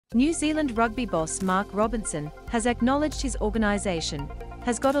New Zealand rugby boss Mark Robinson has acknowledged his organisation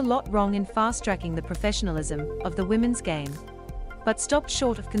has got a lot wrong in fast-tracking the professionalism of the women's game, but stopped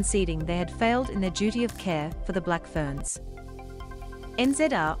short of conceding they had failed in their duty of care for the Black Ferns.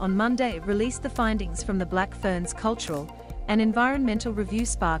 NZR on Monday released the findings from the Black Ferns cultural and environmental review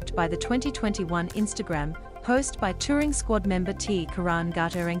sparked by the 2021 Instagram post by touring squad member Te Karan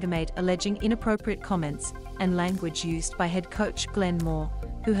Ngata alleging inappropriate comments and language used by head coach Glenn Moore,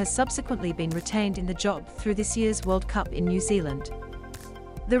 who has subsequently been retained in the job through this year's World Cup in New Zealand.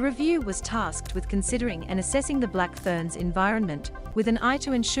 The review was tasked with considering and assessing the Black Ferns environment with an eye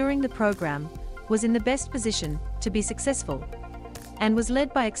to ensuring the program was in the best position to be successful, and was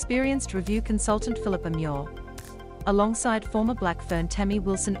led by experienced review consultant Phillipa Muir, alongside former Black Fern Tammi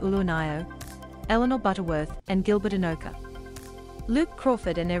Uluinayau, Eleanor Butterworth and Gilbert Enoka.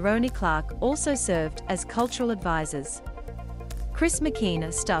 Crawford and Eroni Clarke also served as cultural advisors.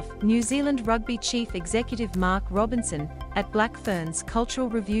 McKeen stuffed New Zealand Rugby Chief Executive Mark Robinson at Black Ferns Cultural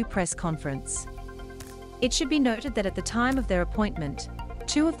Review press conference. It should be noted that at the time of their appointment,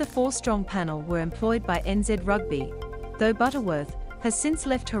 2 of the 4-strong panel were employed by NZ Rugby, though Butterworth has since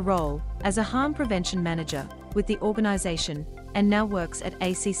left her role as a harm prevention manager with the organisation and now works at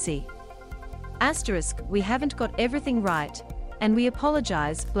ACC. We haven't got everything right, and we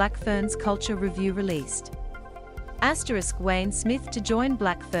apologise, Black Ferns Culture Review released. Wayne Smith to join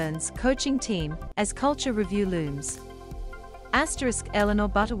Black Ferns coaching team as Culture Review looms. Eleanor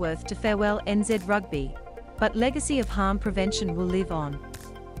Butterworth to farewell NZ Rugby, but legacy of harm prevention will live on.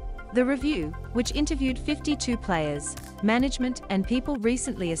 The review, which interviewed 52 players, management and people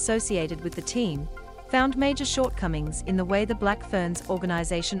recently associated with the team, found major shortcomings in the way the Black Ferns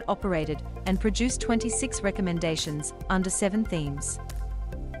organisation operated and produced 26 recommendations under 7 themes.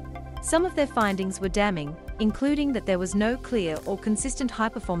 Some of their findings were damning, including that there was no clear or consistent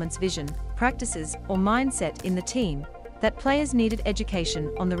high-performance vision, practices or mindset in the team, that players needed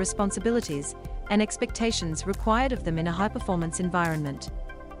education on the responsibilities and expectations required of them in a high-performance environment,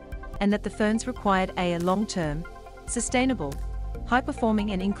 and that the Ferns required a long-term, sustainable,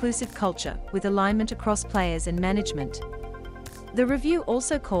 high-performing and inclusive culture with alignment across players and management. The review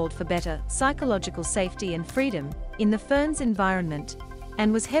also called for better psychological safety and freedom in the Ferns environment,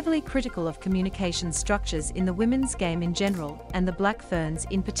 and was heavily critical of communication structures in the women's game in general and the Black Ferns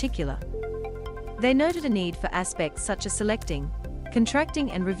in particular. They noted a need for aspects such as selecting,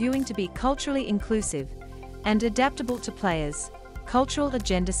 contracting and reviewing to be culturally inclusive and adaptable to players' cultural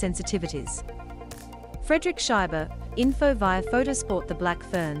agenda sensitivities. Frederick Scheiber, info via Photosport. The Black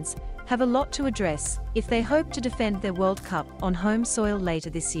Ferns have a lot to address if they hope to defend their World Cup on home soil later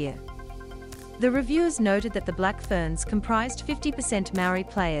this year. The reviewers noted that the Black Ferns comprised 50% Maori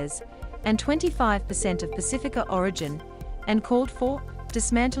players and 25% of Pacifica origin, and called for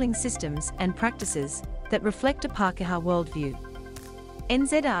dismantling systems and practices that reflect a Pākehā worldview.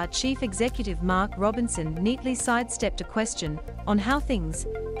 NZR Chief Executive Mark Robinson neatly sidestepped a question on how things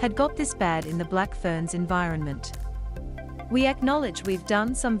had got this bad in the Black Ferns environment. We acknowledge we've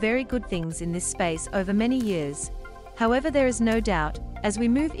done some very good things in this space over many years. However, there is no doubt, as we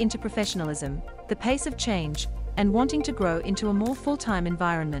move into professionalism, the pace of change, and wanting to grow into a more full-time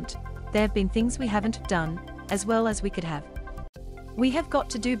environment, there have been things we haven't done as well as we could have. We have got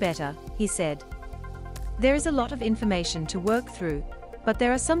to do better, he said. There is a lot of information to work through, but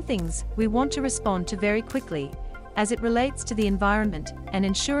there are some things we want to respond to very quickly, as it relates to the environment and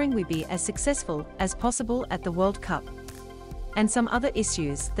ensuring we be as successful as possible at the World Cup, and some other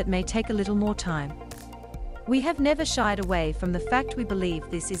issues that may take a little more time. We have never shied away from the fact we believe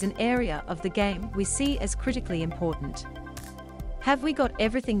this is an area of the game we see as critically important. Have we got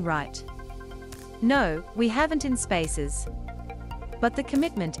everything right? No, we haven't in spaces. But the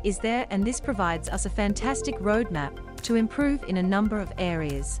commitment is there, and this provides us a fantastic roadmap to improve in a number of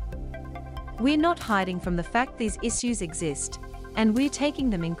areas. We're not hiding from the fact these issues exist, and we're taking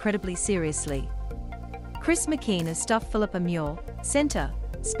them incredibly seriously. McKeen stuff Phillipa Muir, Centre,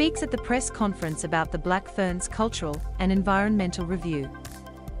 speaks at the press conference about the Black Ferns cultural and environmental review.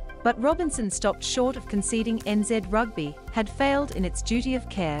 But Robinson stopped short of conceding NZ Rugby had failed in its duty of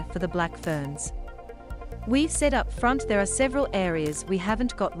care for the Black Ferns. We've said up front there are several areas we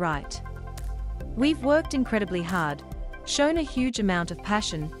haven't got right. We've worked incredibly hard, shown a huge amount of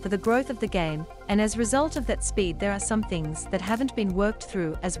passion for the growth of the game, and as a result of that speed there are some things that haven't been worked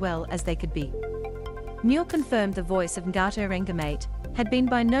through as well as they could be. Muir confirmed the voice of Ngata Eroni had been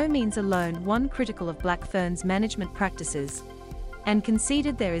by no means alone one critical of Black Ferns management practices, and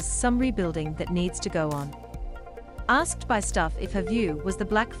conceded there is some rebuilding that needs to go on. Asked by Stuff if her view was the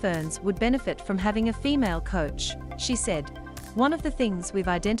Black Ferns would benefit from having a female coach, she said, One of the things we've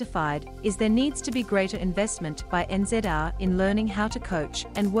identified is there needs to be greater investment by NZR in learning how to coach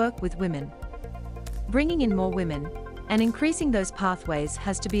and work with women. Bringing in more women and increasing those pathways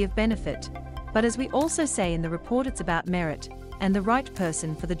has to be of benefit, but as we also say in the report, it's about merit and the right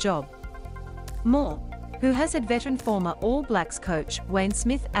person for the job. Moore, who has had veteran former All Blacks coach Wayne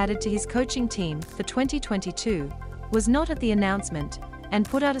Smith added to his coaching team for 2022, was not at the announcement and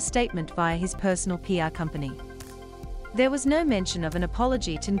put out a statement via his personal PR company. There was no mention of an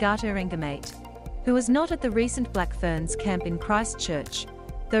apology to Ngata Rangamate, who was not at the recent Black Ferns camp in Christchurch,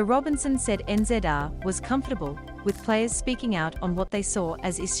 though Robinson said NZR was comfortable with players speaking out on what they saw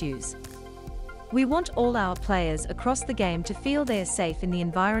as issues. We want all our players across the game to feel they are safe in the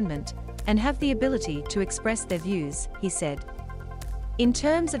environment and have the ability to express their views, he said. In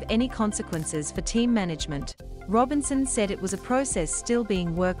terms of any consequences for team management, Robinson said it was a process still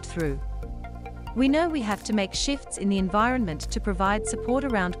being worked through. We know we have to make shifts in the environment to provide support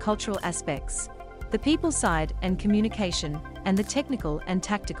around cultural aspects, the people side and communication, and the technical and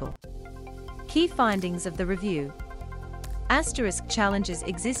tactical. Key findings of the review. Asterisk challenges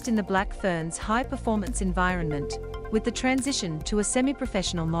exist in the Black Ferns high-performance environment, with the transition to a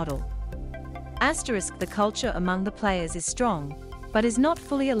semi-professional model. Asterisk the culture among the players is strong, but is not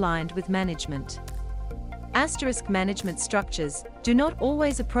fully aligned with management. Asterisk management structures do not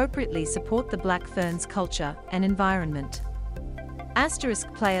always appropriately support the Black Ferns culture and environment.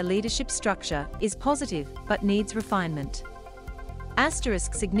 Asterisk player leadership structure is positive but needs refinement.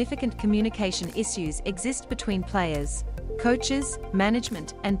 Asterisk significant communication issues exist between players, coaches,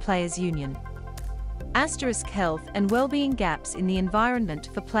 management and players' union. Asterisk health and well-being gaps in the environment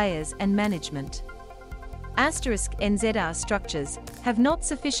for players and management. Asterisk NZR structures have not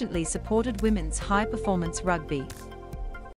sufficiently supported women's high-performance rugby.